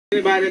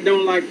Anybody that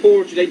don't like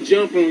poetry, they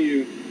jump on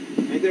you.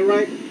 Ain't that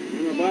right?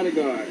 I'm a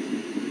bodyguard.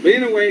 But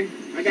anyway,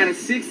 I got a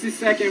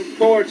 60-second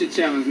poetry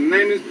challenge. The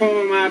name of this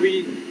poem I'll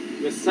be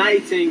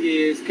reciting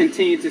is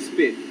Continue to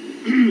Spit.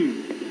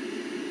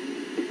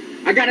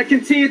 I gotta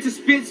continue to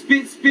spit,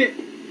 spit, spit.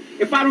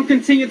 If I don't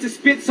continue to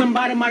spit,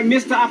 somebody might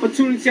miss the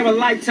opportunity of a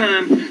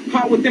lifetime.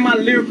 Caught within my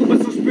lyrical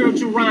but so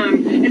spiritual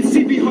rhyme. And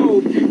see,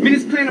 behold,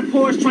 minutes clan of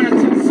poets trying to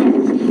touch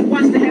souls.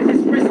 Watch the heaven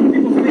express when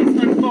people's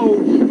face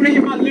unfold. When they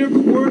hear my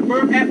lyrical word,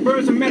 verb,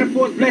 adverbs, and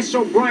metaphors bless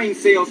your brain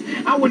cells.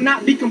 I would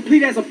not be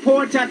complete as a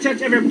poet till I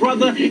touch every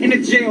brother in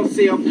a jail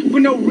cell for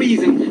no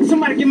reason.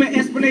 Somebody give me an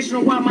explanation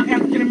on why my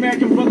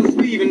African-American brother's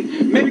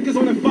leaving. Maybe because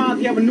only father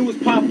he ever knew was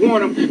Pop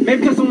Warner. Maybe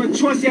because only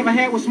choice he ever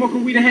had was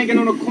smoking weed and hanging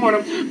on the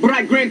corner. But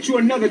I grant you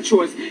another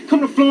choice.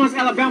 Come to Florence,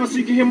 Alabama so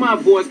you can hear my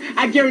voice.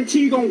 I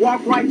guarantee you're gonna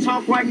walk right,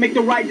 talk right, make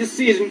the right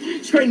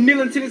decision. Straight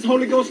kneeling to this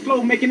Holy Ghost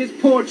flow, making this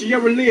poetry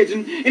your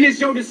religion. And it's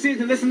your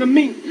decision, listen to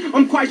me.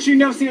 I'm quite sure you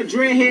never seen a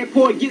dreadhead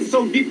poet get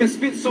so deep and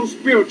spit so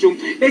spiritual.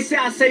 They say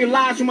I save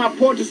lives with my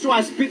poetry, so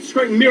I spit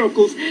straight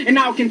miracles. And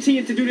I'll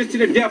continue to do this to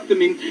the death of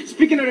me.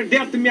 Speaking of the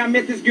death of me, I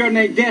met this girl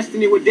named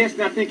Destiny. With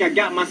Destiny, I think I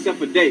got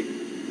myself a date.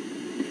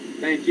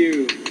 Thank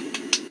you.